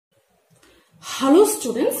Hello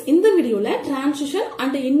students, in the video transition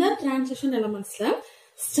and inner transition elements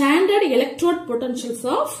standard electrode potentials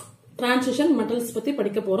of transition metals பத்தி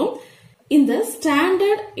படிக்க போறோம். இந்த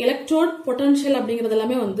standard electrode potential அப்படிங்கிறது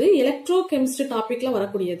எல்லாமே வந்து electrochemistry டாபிக்ல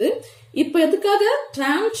வரக்கூடியது. இப்போ எதுக்காக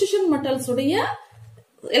transition metals உடைய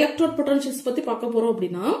electrode potentials பத்தி பார்க்க போறோம்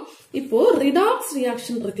அப்படினா, இப்போ redox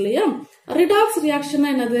reaction இருக்கு இல்லையா? redox reaction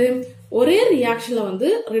என்னது? ஒரே ரியாக்ஷன்ல வந்து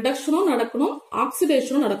ரிடக்ஷனும் நடக்கணும்,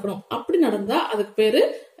 ஆக்சிடேஷனும் நடக்கணும். அப்படி நடந்தா அதுக்கு பேரு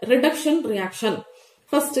ரிடக்ஷன் ரியாக்ஷன்.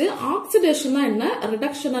 ஃபர்ஸ்ட் ஆக்சிடேஷன்னா என்ன,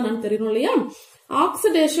 ரிடக்ஷன் என்னன்னு தெரியணும் இல்லையா?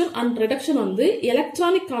 ஆக்சிடேஷன் அண்ட் ரிடக்ஷன் வந்து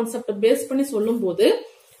எலக்ட்ரானிக் கான்செப்ட் பேஸ் பண்ணி சொல்லும் போது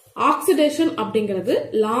ஆக்சிடேஷன் அப்படிங்கிறது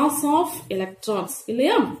லாஸ் ஆஃப் எலக்ட்ரான்ஸ்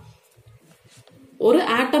இல்லையா? ஒரு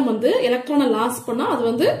ஆட்டம் வந்து எலக்ட்ரானை லாஸ் பண்ணா அது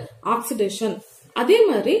வந்து ஆக்சிடேஷன். அதே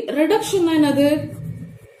மாதிரி ரிடக்ஷன் என்னது?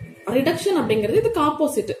 ரிடக்ஷன் அப்படிங்கிறது இதுக்கு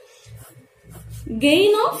ஆப்போசிட்,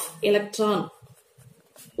 கெயின் ஆஃப் எலக்ட்ரான்.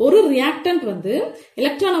 ஒரு ரியாக்டன்ட் வந்து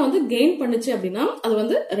எலக்ட்ரானை வந்து கெயின் பண்ணுச்சு அப்படின்னா அது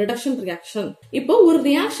வந்து ரிடக்ஷன் ரியாக்ஷன். இப்போ ஒரு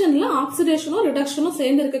ரியாக்ஷன்ல ஆக்சிடேஷனும் ரிடக்ஷனும்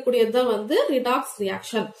சேர்ந்து இருக்கக்கூடியதுதான் வந்து ரிடாக்ஸ்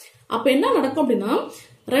ரியாக்ஷன். அப்ப என்ன நடக்கும் அப்படின்னா,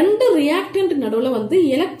 ரெண்டு ரியாக்டன்ட் நடுவுல வந்து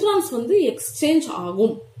எலக்ட்ரான்ஸ் வந்து எக்ஸ்சேஞ்ச்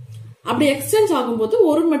ஆகும். அப்படி எக்ஸ்சேஞ்ச் ஆகும்போது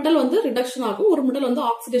ஒரு மெட்டல் வந்து ரிடக்ஷன் ஆகும், ஒரு மெட்டல் வந்து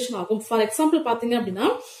ஆக்சிடேஷன் ஆகும். ஃபார் எக்ஸாம்பிள் பாத்தீங்க அப்படின்னா,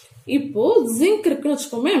 இப்போ ஜிங்க் இருக்குன்னு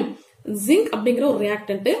வச்சுக்கோமே, ஜிங்க் அப்படிங்கிற ஒரு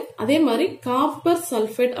ரியாக்டன்ட், அதே மாதிரி காப்பர்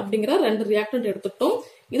சல்பேட் அப்படிங்கிற ரெண்டு ரியாக்டன்ட் எடுத்துக்கிட்டோம்.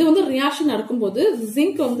 இது வந்து ரியாக்ஷன் நடக்கும்போது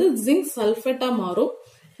ஜிங்க் வந்து ஜிங்க் சல்பேட்டா மாறும்.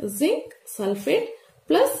 ஜிங்க் சல்பேட்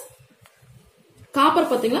பிளஸ் காப்பர்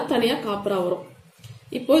பாத்தீங்கன்னா தனியா காப்பரா வரும்.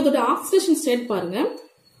 இப்போ இதோட ஆக்சிடேஷன் ஸ்டேட் பாருங்க,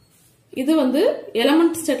 இது வந்து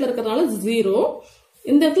எலமெண்ட் ஸ்டேட்ல இருக்கிறதுனால 0.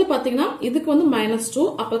 இந்த இடத்துல பாத்தீங்கன்னா இதுக்கு வந்து -2,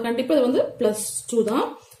 அப்ப கண்டிப்பா இது வந்து +2 தான்.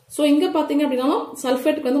 சோ இங்க பாத்தீங்க அப்படின்னா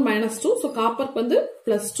சல்பேட்டுக்கு வந்து -2, சோ காப்பருக்கு வந்து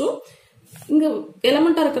 +2. இங்க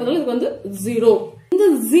எலிமெண்டா இருக்கிறதுனால இது வந்து 0. இந்த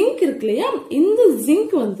ஜிங்க் இருக்கு இல்லையா, இந்த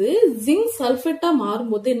ஜிங்க் வந்து ஜிங்க் சல்பேட்டா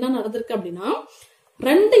மாறும்போது என்ன நடந்திருக்கு அப்படின்னா,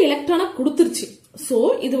 ரெண்டு எலக்ட்ரானை கொடுத்துருச்சு. சோ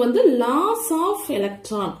இது வந்து loss of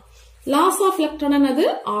electron. Loss of electron என்னது?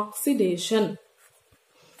 ஆக்சிடேஷன்.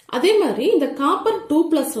 அதே மாதிரி இந்த காப்பர்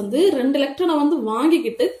 2+ வந்து ரெண்டு எலக்ட்ரானை வந்து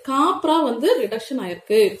வாங்கிக்கிட்டு காப்பரா வந்து ரிடக்ஷன்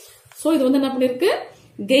ஆயிருக்கு. சோ இது வந்து என்ன பண்ணிருக்கு?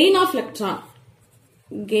 Gain of electron.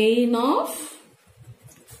 Gain of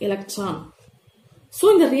electron. So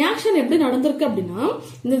இந்த ரியாக்ஷன் எப்படி நடந்திருக்கு அப்படின்னா,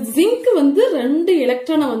 இந்த ஜிங்க் வந்து ரெண்டு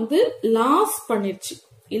எலக்ட்ரானை வந்து லாஸ் பண்ணிருச்சு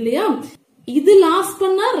இல்லையா? இது லாஸ்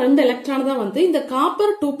பண்ண ரெண்டு எலக்ட்ரான் தான் வந்து இந்த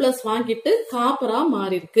காப்பர் 2+ வாங்கிட்டு காப்பரா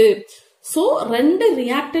மாறி இருக்கு. சோ ரெண்டு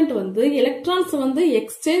ரியாக்டன்ட் வந்து எலக்ட்ரான்ஸ் வந்து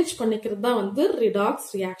எக்ஸ்சேஞ்ச் பண்ணிக்கிறது தான் வந்து ரிடாக்ஸ்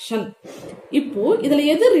ரியாக்ஷன். இப்போ இதுல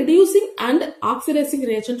எது ரிடியூசிங் அண்ட் ஆக்சிடைசிங்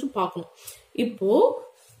ரியாக்ஷன் பார்க்கணும். இப்போ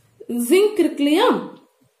ஜிங்க் இருக்கு இல்லையா,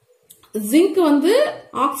 ஜிங்க் வந்து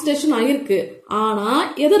ஆக்சிடேஷன் ஆயிருக்கு, ஆனா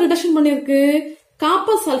எதை ரிடக்ஷன் பண்ணிருக்கு?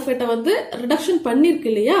 காப்பர் சல்பேட்டை வந்து ரிடக்ஷன் பண்ணிருக்கு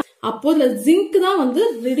இல்லையா? அப்போ இதுல ஜிங்க் தான் வந்து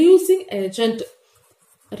ரிடியூசிங் ஏஜென்ட்.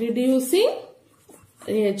 Reducing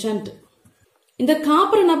agent. இந்த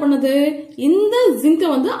காப்பர் என்ன பண்ணுது? இந்த ஜிங்க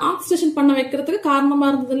வந்து ஆக்சிடேஷன் பண்ண வைக்கிறதுக்கு காரணமா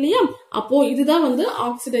இருந்தது இல்லையா? அப்போ இதுதான் வந்து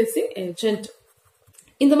ஆக்சிடைசிங் ஏஜென்ட்.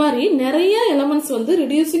 இந்த மாதிரி நிறைய எலிமெண்ட்ஸ் வந்து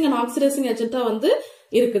ரிடியூசிங் அண்ட் ஆக்சிடைசிங் ஏஜென்ட்டா வந்து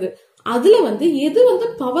இருக்குது. அதுல வந்து எது வந்து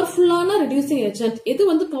பவர்ஃபுல்லான ரிடியூசிங் ஏஜென்ட், எது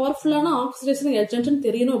வந்து பவர்ஃபுல்லான ஆக்சிடைசிங் ஏஜென்ட்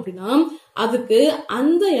தெரியணும் அப்படின்னா, அதுக்கு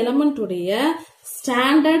அந்த எலிமெண்டோடைய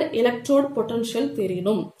ஸ்டாண்டர்ட் எலக்ட்ரோட் பொட்டன்ஷியல்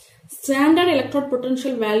தெரியணும். ஸ்டாண்டர்ட் எலக்ட்ரோட்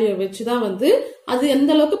பொட்டன்ஷியல் வேல்யூ வச்சுதான் வந்து அது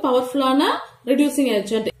எந்த அளவுக்கு பவர்ஃபுல்லான ரிடியூசிங்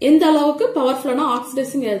ஏஜென்ட், எந்த அளவுக்கு பவர்ஃபுல்லான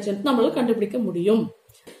ஆக்சிடைசிங் ஏஜென்ட் நம்மளால கண்டுபிடிக்க முடியும்.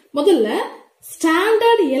 முதல்ல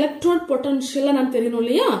ஸ்டாண்டர்ட் எலக்ட்ரோட் பொட்டன்ஷியல் நான் தெரியணும்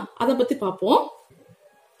இல்லையா, அதை பத்தி பார்ப்போம்.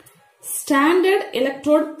 ஸ்டாண்டர்ட்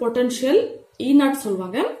எலக்ட்ரோட் பொட்டன்ஷியல் E0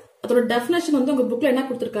 சொல்லுவாங்க. அதோட டெஃபினேஷன் வந்து உங்க புக்ல என்ன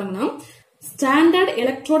கொடுத்திருக்காங்கன்னா, standard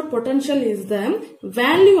electrode potential is the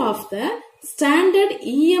value of the standard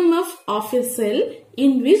EMF of a cell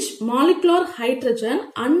in which molecular hydrogen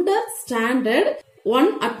under standard 1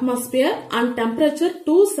 atmosphere and temperature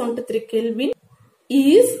 273 Kelvin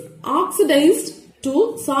is oxidized to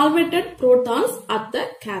solvated protons at the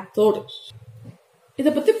cathode.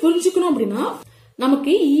 இத பத்தி புரிஞ்சுக்கணும் அப்படின்னா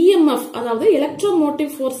நமக்கு EMF, அதாவது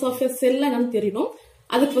electromotive force of a cell என்னன்னு தெரியணும்.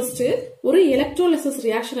 அதுக்கு first ஒரு எலக்ட்ரோலிசிஸ்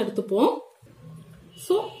ரியாக்ஷன் எடுத்துப்போம்.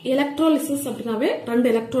 சோ எலக்ட்ரோலிசிஸ் அப்படினாவே ரெண்டு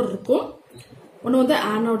எலக்ட்ரோட் இருக்கும். ஒன்னு வந்து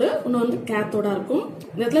ஆனோடு, ஒன்னு வந்து கேத்தோடா இருக்கும்.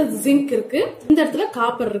 இந்த இடத்துல ஜிங்க் இருக்கு, இந்த இடத்துல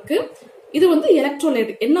காப்பர் இருக்கு. இது வந்து எலக்ட்ரோலைட்.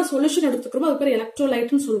 என்ன சொல்யூஷன் எடுத்துக்கிறோமோ அது பேர்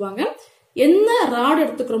எலக்ட்ரோலைட்னு சொல்லுவாங்க. என்ன ராட்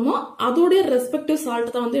எடுத்துக்கிறோமோ அதோடைய ரெஸ்பெக்டிவ்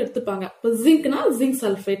சால்ட் தான் வந்து எடுத்துப்பாங்க. இப்போ ஜிங்க்னா ஜிங்க்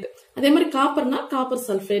சல்பேட், அதே மாதிரி காப்பர்னா காப்பர்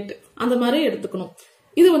சல்பேட், அந்த மாதிரி எடுத்துக்கணும்.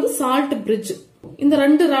 இது வந்து சால்ட் பிரிட்ஜ். இந்த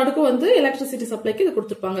ரெண்டு ராடுக்கும் வந்து எலக்ட்ரிசிட்டி சப்ளைக்கு இது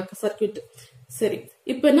கொடுத்துருப்பாங்க சர்க்யூட். சரி,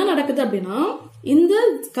 இப்ப என்ன நடக்குது அப்படின்னா இந்த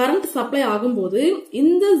கரண்ட் சப்ளை ஆகும்போது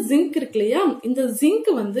இந்த ஜிங்க் இருக்கு இல்லையா, இந்த ஜிங்க்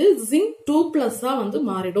வந்து ஜிங்க் 2+ வந்து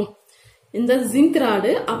மாறிடும். இந்த ஜிங்க்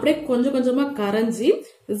ராடு அப்படியே கொஞ்சம் கொஞ்சமா கரைஞ்சி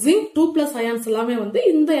ஜிங்க் 2+ அயான்ஸ் எல்லாமே வந்து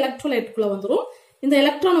இந்த எலக்ட்ரோலைட்டுக்குள்ள வந்துரும். இந்த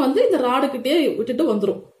எலக்ட்ரான் வந்து இந்த ராடு கிட்டே விட்டுட்டு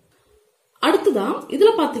வந்துரும். அடுத்துதான்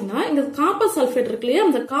இதுல பாத்தீங்கன்னா இந்த காப்பர் சல்பேட் இருக்கு இல்லையா,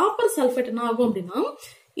 இந்த காப்பர் சல்பேட் என்ன ஆகும் அப்படின்னா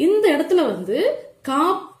இந்த இடத்துல வந்து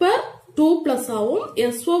காப்பர் 2+ ஆவும்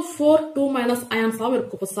SO4 2- அயான்ஸ் ஆவும்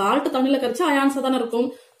இருக்கும். இப்போ சால்ட் தண்ணியில கரைச்சா அயான்ஸா தானே இருக்கும்.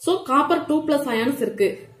 சோ காப்பர் 2+ அயான்ஸ் இருக்கு.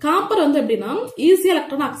 காப்பர் வந்து எப்படின்னா ஈஸியா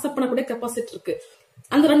எலக்ட்ரான் அக்செப்ட் பண்ணக்கூடிய கெப்பாசிட்டி இருக்கு.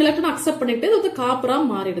 அந்த 2 எலக்ட்ரான் அக்செப்ட் பண்ணிட்டு இது வந்து காப்பரா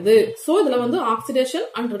மாறிடுது. சோ இதுல வந்து ஆக்சிடேஷன்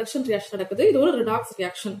அண்ட் ரிடக்ஷன் ரியாக்ஷன் நடக்குது. இது ஒரு ரிடாக்ஸ்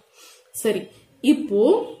ரியாக்ஷன். சரி, இப்போ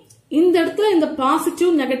இந்த இடத்துல இந்த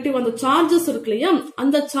பாசிட்டிவ் நெகட்டிவ் அந்த சார்ஜஸ் இருக்கு இல்லையா,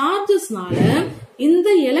 அந்த சார்ஜஸ்னால இந்த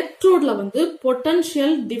எலக்ட்ரோட்ல வந்து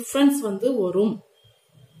பொட்டன்ஷியல் டிஃபரன்ஸ் வந்து வரும்.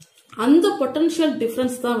 அந்த பொட்டன்ஷியல்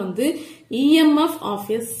டிஃபரன்ஸ் தான் வந்து EMF ஆஃப்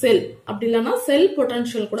எ செல், அப்படி இல்லைன்னா செல்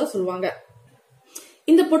பொட்டன்ஷியல் கூட சொல்லுவாங்க.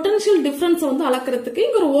 இந்த பொட்டன்ஷியல் டிஃபரன்ஸ் வந்து அளக்கிறதுக்கு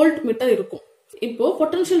இங்க ஒரு வோல்ட் மீட்டர் இருக்கும். இப்போ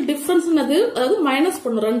பொட்டன்ஷியல் டிஃபரன்ஸ் அதாவது மைனஸ்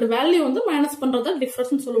பண்ணும், 2 வேல்யூ வந்து மைனஸ் பண்றதா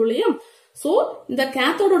டிஃபரன்ஸ் சொல்லுவோம் இல்லையா. சோ இந்த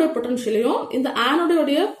கேத்தோட பொட்டன்ஷியலையும் இந்த ஆனோட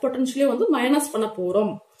பொட்டன்ஷியலையும் வந்து மைனஸ் பண்ண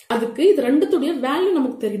போறோம். அதுக்கு இது ரெண்டுத்துடைய வேல்யூ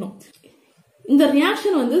நமக்கு தெரியணும். இந்த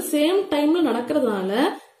ரியாக்ஷன் வந்து சேம் டைம்ல நடக்கிறதுனால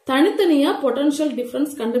தனித்தனியா பொட்டன்ஷியல்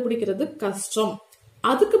டிஃபரன்ஸ் கண்டுபிடிக்கிறது கஷ்டம்.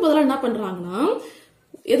 அதுக்கு பதிலா என்ன பண்றாங்கன்னா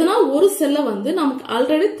எதனா ஒரு செல்ல வந்து நமக்கு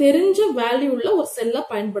ஆல்ரெடி தெரிஞ்ச வேல்யூ உள்ள ஒரு செல்ல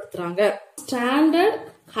பயன்படுத்துறாங்க. ஸ்டாண்டர்ட்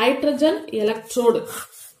ஹைட்ரஜன் எலக்ட்ரோடு,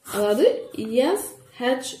 அதாவது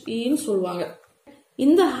SHE சொல்லுவாங்க.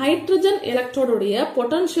 இந்த ஹைட்ரஜன் எலக்ட்ரோடுடைய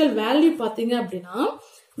பொட்டன்ஷியல் வேல்யூ பாத்தீங்க அப்படின்னா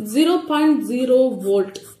 0.0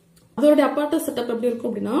 வோல்ட். அதோட அப்பார்ட்டர் செட்டப் எப்படி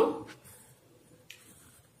இருக்கும் அப்படின்னா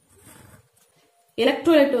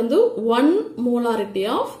எலக்ட்ரோலைட் வந்து 1 மோலாரிட்டி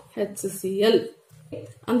ஆஃப் HCl.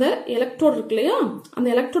 அந்த எலக்ட்ரோட் இருக்கு இல்லையா, அந்த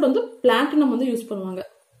எலக்ட்ரோட் வந்து பிளாட்டினம் வந்து யூஸ் பண்ணுவாங்க.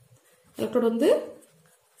 எலக்ட்ரோட் வந்து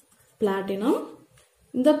பிளாட்டினம்.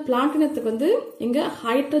 இந்த பிளாட்டினத்துக்கு வந்து இங்க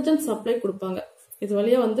ஹைட்ரஜன் சப்ளை கொடுப்பாங்க. இது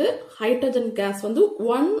வழியா வந்து ஹைட்ரஜன் கேஸ் வந்து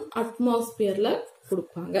 1 அட்மாஸ்பியர்ல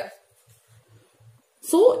கொடுப்பாங்க.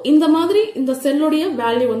 சோ இந்த மாதிரி இந்த செல்லுடைய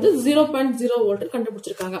வேல்யூ வந்து 0.0 வோல்ட்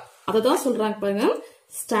கண்டுபிடிச்சிருக்காங்க. அததான் சொல்றாங்க பாருங்க,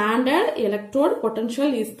 standard electrode potential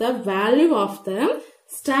is the value of the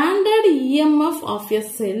standard EMF of a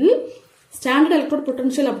cell. Standard electrode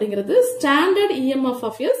potential அப்படிங்கிறது standard EMF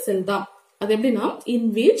of a cell தான். அது எப்படின்னா in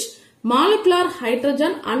which molecular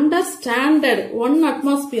hydrogen under standard 1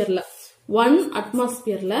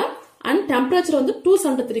 atmosphere and temperature வந்து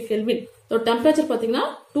 273 Kelvin. So temperature பாத்தீங்கன்னா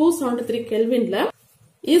 273 Kelvinல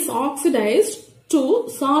is oxidized to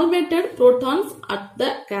solvated protons at the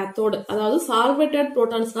cathode. அதாவது solvated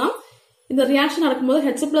protons தான் இந்த reaction நடக்கும்போது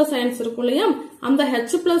H+ அயான்ஸ் இருக்கும் இல்லையா, அந்த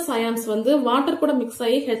H+ அயான்ஸ் வந்து வாட்டர் கூட மிக்ஸ்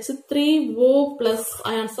ஆகி H3O+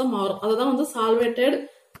 அயான்ஸா மாறும். அதுதான் வந்து solvated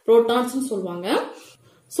protons சொல்லுவாங்க.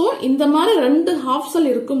 சோ இந்த மாதிரி 2 ஹாஃப்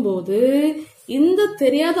செல் இருக்கும்போது இந்த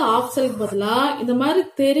தெரியாத ஹாஃப் செல் பதிலா இந்த மாதிரி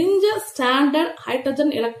தெரிஞ்ச ஸ்டாண்டர்ட்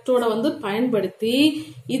ஹைட்ரஜன் எலக்ட்ரோட வந்து பயன்படுத்தி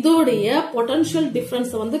இதோடைய பொட்டன்ஷியல்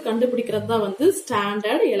டிஃபரன்ஸ் வந்து கண்டுபிடிக்கிறது தான் வந்து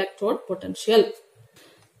standard electrode potential.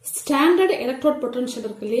 Standard electrode potential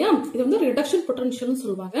இருக்கு இல்லையா, இது வந்து ரிடக்ஷன் பொட்டன்ஷியல்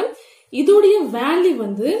சொல்லுவாங்க. இதோடைய வேல்யூ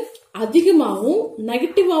வந்து அதிகமாகவும்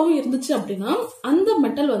நெகட்டிவாவும் இருந்துச்சு அப்படின்னா அந்த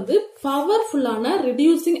மெட்டல் வந்து பவர்ஃபுல்லான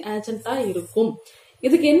ரிடியூசிங் ஏஜென்டா இருக்கும்.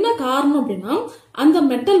 இதுக்கு என்ன காரணம் அப்படின்னா அந்த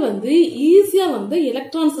மெட்டல் வந்து ஈஸியா வந்து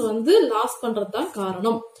எலக்ட்ரான்ஸ் வந்து லாஸ் பண்றதுதான்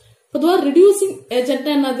காரணம். பொதுவா ரிடியூசிங் ஏஜென்ட்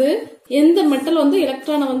என்னது, எந்த மெட்டல் வந்து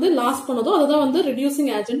எலக்ட்ரானை வந்து லாஸ் பண்ணதோ அதுதான் வந்து ரிடியூசிங்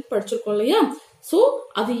ஏஜென்ட் படிச்சிருக்கோம் இல்லையா. சோ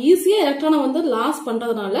அது ஈஸியா எலக்ட்ரானை வந்து லாஸ்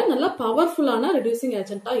பண்றதுனால நல்ல பவர்ஃபுல்லான ரிடியூசிங்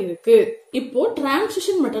ஏஜென்டா இருக்கு. இப்போ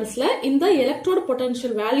டிரான்சிஷன் மெட்டல்ஸ்ல இந்த எலக்ட்ரோட்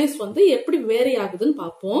பொட்டன்ஷியல் வேல்யூஸ் வந்து எப்படி வேரி ஆகுதுன்னு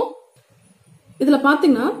பார்ப்போம். இதுல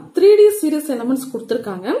பாத்தீங்கன்னா 3D சீரிஸ் எலிமெண்ட்ஸ்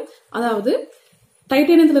கொடுத்திருக்காங்க. அதாவது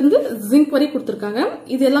டைட்டானியத்துல இருந்து ஜிங்க் வரை கொடுத்திருக்காங்க.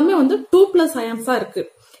 இது எல்லாமே வந்து 2+ அயான்ஸா இருக்கு.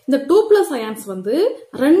 இந்த 2+ அயான்ஸ் வந்து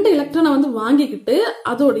 2 எலக்ட்ரானை வந்து வாங்கிக்கிட்டு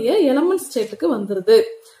அதோடைய எலிமெண்ட் ஸ்டேட்டுக்கு வந்துருது.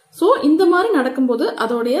 சோ இந்த மாதிரி நடக்கும்போது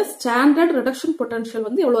அதோடைய ஸ்டாண்டர்ட் ரிடக்ஷன் பொட்டன்ஷியல்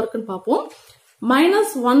வந்து எவ்வளவு இருக்குன்னு பார்ப்போம்.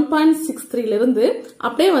 -1.63 இருந்து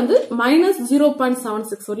அப்படியே வந்து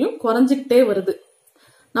 -0.76 வரையும் குறைஞ்சிக்கிட்டே வருது.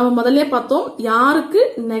 நம்ம முதல்ல பார்த்தோம், யாருக்கு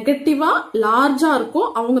நெகட்டிவா லார்ஜா இருக்கோ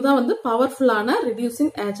அவங்கதான் வந்து பவர்ஃபுல்லான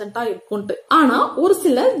ரிடியூசிங் ஏஜென்டா இருக்கும்ட்டு. ஆனா ஒரு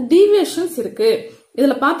சில டீவியேஷன்ஸ் இருக்கு.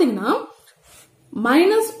 இதுல பாத்தீங்கன்னா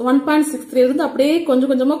 -1.63 இருந்து அப்படியே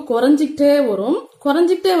கொஞ்சம் கொஞ்சமா குறைஞ்சிக்கிட்டே வரும்.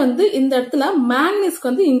 குறைஞ்சிக்கிட்டே வந்து இந்த இடத்துல மேக்னீஸ்க்கு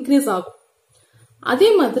வந்து இன்க்ரீஸ் ஆகும். அதே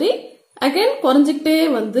மாதிரி அகைன் குறைஞ்சிக்கிட்டே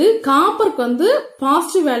வந்து காப்பருக்கு வந்து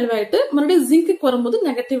பாசிட்டிவ் வேல்யூ ஆயிட்டு மறுபடியும் ஜிங்க்கு வரும்போது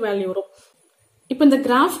நெகட்டிவ் வேல்யூ வரும். இப்ப இந்த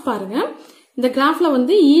கிராஃப் பாருங்க, இந்த கிராஃப்ல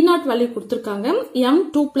வந்து E0 வேல்யூ கொடுத்திருக்காங்க.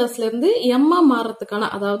 M2+ இருந்து M மாறதுக்கான,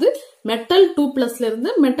 அதாவது மெட்டல் 2+ இருந்து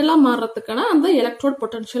மெட்டலா மாறதுக்கான அந்த எலக்ட்ரோட்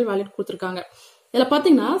பொட்டன்ஷியல் வேல்யூ கொடுத்திருக்காங்க. இதுல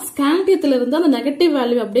பாத்தீங்கன்னா ஸ்காண்டியத்துல இருந்து அந்த நெகட்டிவ்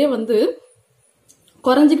வேல்யூ அப்படியே வந்து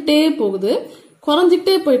குறைஞ்சிக்கிட்டே போகுது.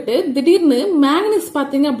 குறைஞ்சிக்கிட்டே போயிட்டு திடீர்னு மேங்கனீஸ்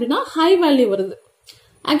பாத்தீங்க அப்படின்னா ஹை வேல்யூ வருது.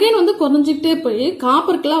 அகைன் வந்து குறைஞ்சிக்கிட்டே போய்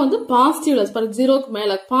காப்பருக்குலாம் வந்து பாசிட்டிவ்ல 0க்கு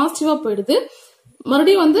மேல பாசிட்டிவா போயிடுது.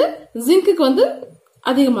 மறுபடியும் வந்து ஜிங்க்கு வந்து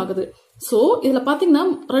அதிகமாகுது. சோ இதுல பாத்தீங்கன்னா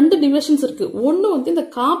 2 டிவியேஷன்ஸ் இருக்கு. ஒன்னு வந்து இந்த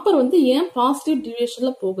காப்பர் வந்து ஏன் பாசிட்டிவ்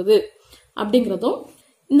டிவியேஷன்ல போகுது அப்படிங்கறதும்,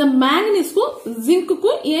 இந்த மேங்கனீஸ்க்கும்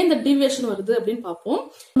ஜிங்க்குக்கும் ஏன் இந்த டிவியேஷன் வருது அப்படின்னு பார்ப்போம்.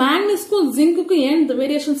 மேங்கனீஸ்க்கும் ஜிங்க்குக்கும் ஏன் இந்த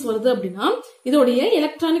வேரியேஷன்ஸ் வருது அப்படின்னா இதோடைய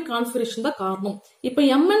எலக்ட்ரானிக் கான்ஃபிகரேஷன் தான் காரணம். இப்ப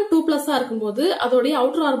Mn2+ இருக்கும்போது அதோடைய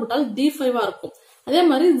அவுட்டர் ஆர்பிட்டால் D5 இருக்கும். அதே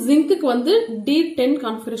மாதிரி ஜிங்க்கு வந்து D10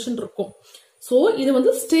 கான்ஃபிகரேஷன் இருக்கும். சோ இது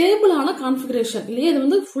வந்து ஸ்டேபிளான கான்ஃபிகரேஷன் இல்லையா, இது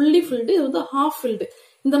வந்து ஃபுல்லி ஃபில்டு, இது வந்து ஹாஃப் ஃபில்டு.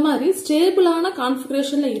 இந்த மாதிரி ஸ்டேபிளான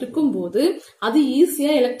கான்ஃபிகரேஷன்ல இருக்கும்போது அது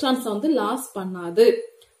ஈஸியா எலக்ட்ரான்ஸ் வந்து லாஸ் பண்ணாது.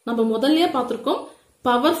 நம்ம முதல்லயே பார்த்திருக்கோம்,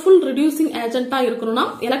 பவர்ஃபுல் ரிடியூசிங் ஏஜென்ட்டா இருக்கணும்னா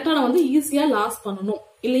எலக்ட்ரானை வந்து ஈஸியா லாஸ் பண்ணணும்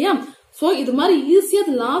இல்லையா. சோ இது மாதிரி ஈஸியா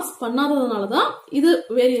லாஸ் பண்ணாததுனாலதான் இது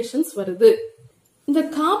வேரியேஷன்ஸ் வருது. இந்த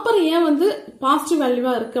காப்பர் ஏன் வந்து பாசிட்டிவ்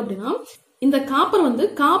வேல்யூவா இருக்கு அப்படின்னா, இந்த காப்பர் வந்து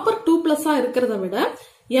காப்பர் 2+ இருக்கிறத விட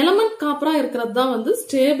எலமெண்ட் காப்பரா இருக்கிறது தான் வந்து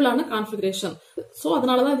ஸ்டேபிளான கான்ஃபிகரேஷன். சோ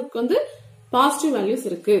அதனாலதான் இதுக்கு வந்து பாசிட்டிவ் வேல்யூஸ்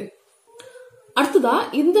இருக்கு. அடுத்ததா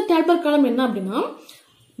இந்த டேல்பர் காலம் என்ன அப்படின்னா,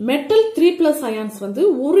 மெட்டல் 3+ அயான்ஸ் வந்து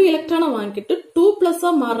ஒரு எலக்ட்ரானை வாங்கிட்டு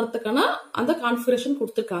 2+ மாறுறதுக்கான அந்த கான்ஃபிகரேஷன்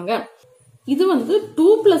கொடுத்திருக்காங்க. இது வந்து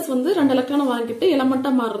 2+ வந்து 2 எலக்ட்ரானை வாங்கிட்டு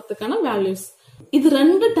எலமெண்டா மாறுறதுக்கான வேல்யூஸ். இது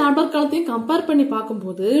 2 டேல்பர் காலத்தையும் கம்பேர் பண்ணி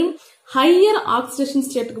பார்க்கும்போது ஹையர் ஆக்சிடேஷன்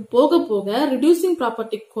ஸ்டேட்டுக்கு போக போக ரிடியூசிங்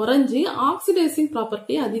ப்ராப்பர்ட்டி குறைஞ்சி ஆக்சிடைசிங்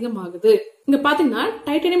ப்ராப்பர்ட்டி அதிகமாகுது. இங்க பாத்தீங்கன்னா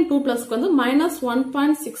டைட்டானியம் 2+ வந்து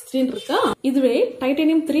 -1.63 இருக்கா. இதுவே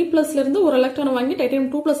டைட்டானியம் 3+ இருந்து ஒரு எலக்ட்ரான் வாங்கி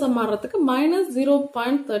டைட்டானியம் 2+ மாறுறதுக்கு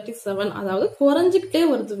 -0.37, அதாவது குறைஞ்சிக்கிட்டே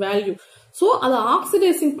வருது வேல்யூ. சோ அது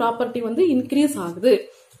ஆக்சிடைசிங் ப்ராப்பர்ட்டி வந்து இன்க்ரீஸ் ஆகுது.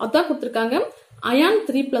 அதான் கொடுத்திருக்காங்க. அயான்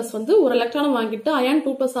 3+ வந்து ஒரு எலக்ட்ரான் வாங்கிட்டு அயான்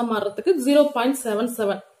 2+ மாறுறதுக்கு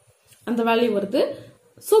 0.77 அந்த வேல்யூ வருது.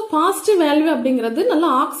 சோ பாசிட்டிவ் வேல்யூ அப்படிங்கிறது நல்ல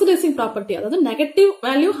ஆக்சிடைசிங் ப்ராப்பர்ட்டி, அதாவது நெகட்டிவ்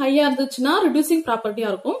வேல்யூ ஹையா இருந்துச்சுன்னா ரிடியூசிங் ப்ராப்பர்ட்டியா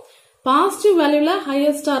இருக்கும், பாசிட்டிவ் வேல்யூல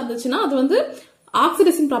ஹையஸ்டா இருந்துச்சுன்னா அது வந்து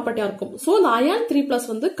ஆக்சிடைசிங் ப்ராப்பர்ட்டியா இருக்கும். சோ இந்த அயான் 3+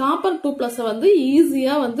 வந்து காப்பர் 2+ வந்து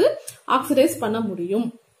ஈஸியா வந்து ஆக்சிடைஸ் பண்ண முடியும்.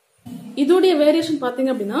 இதோடைய வேரியேஷன் பாத்தீங்க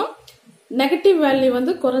அப்படின்னா நெகட்டிவ் வேல்யூ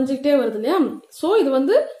வந்து குறைஞ்சிக்கிட்டே வருது இல்லையா. சோ இது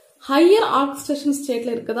வந்து ஹையர் ஆக்சிடேஷன் ஸ்டேட்ல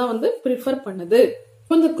இருக்கதா வந்து ப்ரிஃபர் பண்ணுது.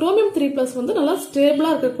 இந்த குரோமியம் 3+ வந்து நல்லா ஸ்டேபிளா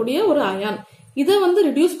இருக்கக்கூடிய ஒரு அயான். இதை வந்து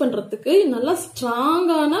ரிடியூஸ் பண்றதுக்கு நல்லா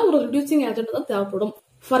ஸ்ட்ராங்கான ஒரு ரிடியூசிங் ஏஜென்ட் தான் தேவைப்படும்.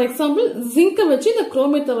 ஃபார் எக்ஸாம்பிள் ஜிங்கை வச்சு இந்த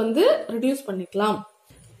குரோமியத்தை வந்து ரிடியூஸ் பண்ணிக்கலாம்.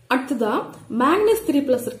 அடுத்ததா மேங்கனீஸ்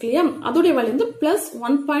 3+ இருக்கு இல்லையா, அதோடைய வேல்யூ வந்து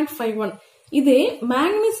 +1.51. இதே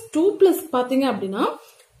மேங்கனீஸ் 2+ பாத்தீங்க அப்படின்னா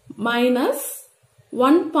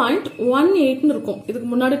 -1.18 இருக்கும் இதுக்கு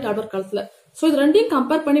முன்னாடி டேல்பர் காலத்துல. சோ இது ரெண்டையும்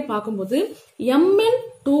கம்பேர் பண்ணி பார்க்கும்போது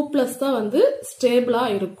Mn2+ தான் வந்து ஸ்டேபிளா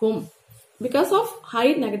இருக்கும் because of high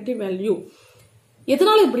negative value.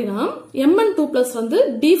 எதனால இப்படின்னா Mn2+ வந்து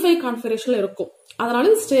D5 கான்ஃபிகரேஷன்ல இருக்கும், அதனால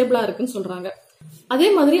இது ஸ்டேபிளா இருக்குன்னு சொல்றாங்க. அதே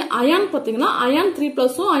மாதிரி அயான் பாத்தீங்கன்னா அயான்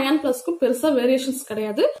 3+ம் அயான் +க்கும் பெருசா வேரியேஷன்ஸ்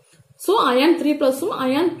கிடையாது. சோ அயான் 3+ம்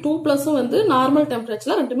அயான் 2+ம் வந்து நார்மல்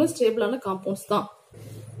டெம்பரேச்சர்ல ரெண்டுமே ஸ்டேபிளான காம்பவுண்ட்ஸ் தான்.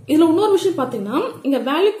 இதுல இன்னொரு விஷயம் பாத்தீங்கன்னா இங்க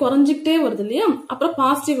வேல்யூ குறைஞ்சிக்கிட்டே வருது இல்லையா, அப்புறம்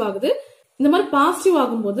பாசிட்டிவ் ஆகுது. இந்த மாதிரி பாசிட்டிவ்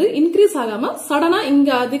ஆகும்போது இன்க்ரீஸ் ஆகாம சடனா இங்க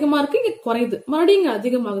அதிகமா இருக்கு, இங்க குறையுது, மறுபடியும் இங்க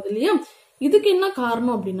அதிகமாகுது இல்லையா. இதுக்கு என்ன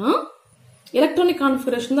காரணம் அப்படின்னா எலக்ட்ரானிக்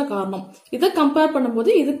கான்ஃபிகரேஷன் தான் காரணம். இதை கம்பேர் பண்ணும்போது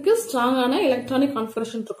இதுக்கு ஸ்ட்ராங்கான எலக்ட்ரானிக்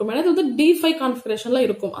கான்ஃபிகரேஷன் இருக்கும், ஏன்னா இது வந்து D5 கான்ஃபிகரேஷன்ல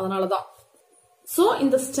இருக்கும், அதனாலதான். சோ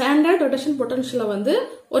இந்த ஸ்டாண்டர்ட் ரொட்டேஷன் பொட்டன்ஷியல்ல வந்து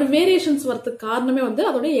ஒரு வேரியேஷன்ஸ் வரதுக்கு காரணமே வந்து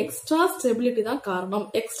அதோட எக்ஸ்ட்ரா ஸ்டெபிலிட்டி தான் காரணம்.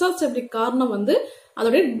 எக்ஸ்ட்ரா ஸ்டெபிலிட்டி காரணம் வந்து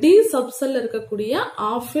அதோட D சப்செல்ல இருக்கக்கூடிய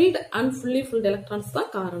of field and fully field electrons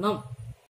தான் காரணம்.